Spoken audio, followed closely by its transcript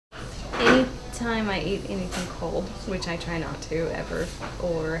Anytime I eat anything cold, which I try not to ever,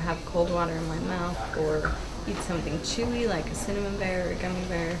 or have cold water in my mouth, or eat something chewy like a cinnamon bear or a gummy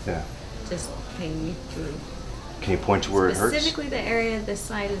bear, just pain me through. Can you point to where it hurts? Specifically the area this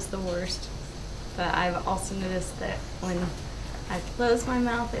side is the worst, but I've also noticed that when I close my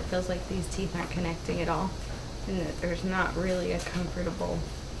mouth, it feels like these teeth aren't connecting at all, and that there's not really a comfortable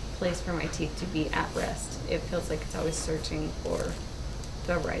place for my teeth to be at rest. It feels like it's always searching for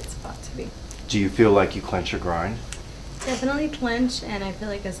the right spot to be. Do you feel like you clench or grind? Definitely clench, and I feel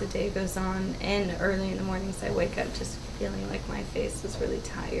like as the day goes on and early in the mornings I wake up just feeling like my face is really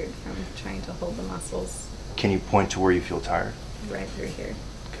tired from trying to hold the muscles. Can you point to where you feel tired? Right through here.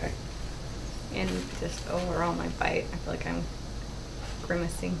 Okay. And just overall my bite, I feel like I'm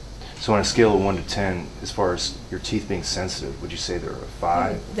grimacing. So on a scale of 1 to 10, as far as your teeth being sensitive, would you say they're a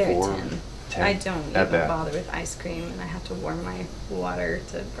 5, They're 4, 10. 10? I don't even bother with ice cream, and I have to warm my water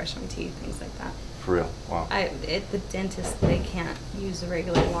to brush my teeth, things like that. For real? Wow. At the dentist, they can't use the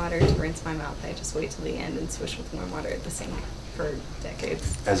regular water to rinse my mouth. I just wait till the end and swish with warm water at the sink for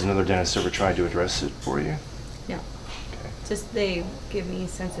decades. Has another dentist ever tried to address it for you? No. Okay. Just they give me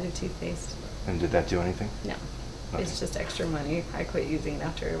sensitive toothpaste. And did that do anything? No. Okay. It's just extra money. I quit using it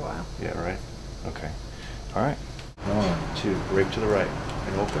after a while. Yeah, right. Okay. All right. 1, 2, rake to the right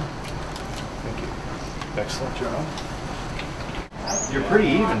and open. Thank you. Excellent job. You're pretty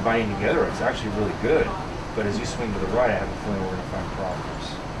even biting together. It's actually really good. But as you swing to the right, I have a feeling we're going to find problems.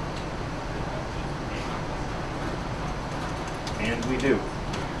 And we do.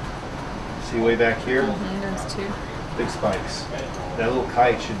 See way back here? Those two. Big spikes. That little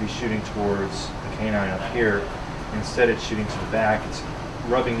kite should be shooting towards the canine up here. Instead, it's shooting to the back. It's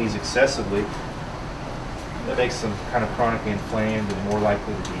rubbing these excessively. That makes them kind of chronically inflamed and more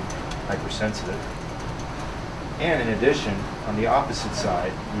likely to be hypersensitive. And in addition, on the opposite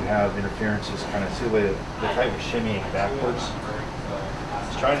side, you have interferences kind of see the way the kite was shimmying backwards.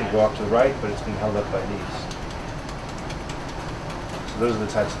 It's trying to go off to the right, but it's being held up by these. So those are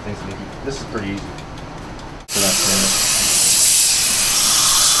the types of things that need to be. This is pretty easy.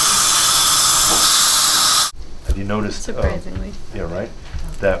 Have you noticed? Surprisingly. Yeah, right.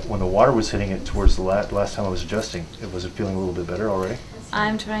 That when the water was hitting it towards the last time I was adjusting, was it feeling a little bit better already?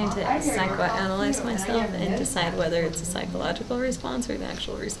 I'm trying to psychoanalyze myself and decide whether it's a psychological response or an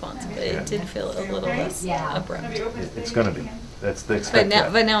actual response. But it did feel a little less abrupt. It's going to be. That's the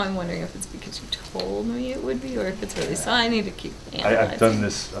expectation. But now I'm wondering if it's because you told me it would be, or if it's really so. I need to keep analyzing. I've done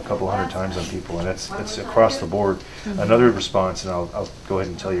this a couple hundred times on people, and it's across the board. Another response, and I'll go ahead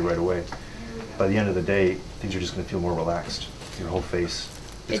and tell you right away. By the end of the day, things are just going to feel more relaxed. Your whole face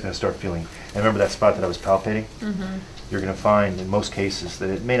is going to start feeling. And remember that spot that I was palpating? You're going to find in most cases that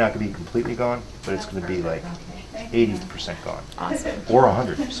it may not be completely gone, but it's going to be like 80% gone. Awesome. Or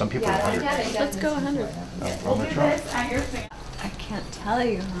 100. Some people are 100. Let's go 100. I'm going to try. I can't tell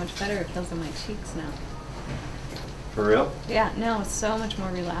you how much better it feels in my cheeks now. For real? Yeah, no, it's so much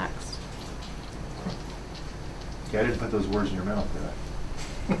more relaxed. Yeah, I didn't put those words in your mouth, did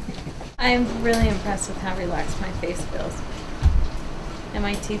I? I'm really impressed with how relaxed my face feels. And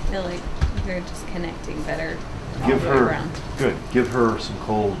my teeth feel like they're just connecting better all the way around. Good. Give her some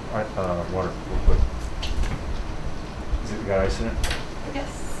cold water real quick. Has it got ice in it?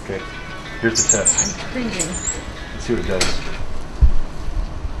 Yes. Okay. Here's the test. I'm cringing. Let's see what it does.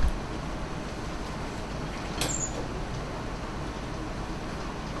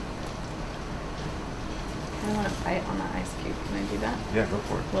 I want to bite on that ice cube. Can I do that? Yeah, go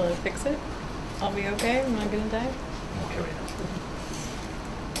for it. Will it fix it? I'll be okay? I'm not going to die? Okay, wait.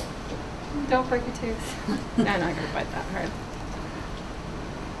 Don't break your tooth. No, I'm not going to bite that hard.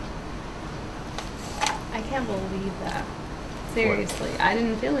 I can't believe that. Seriously, I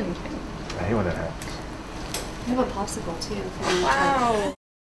didn't feel anything. I hate when that happens. I have a popsicle too. Wow.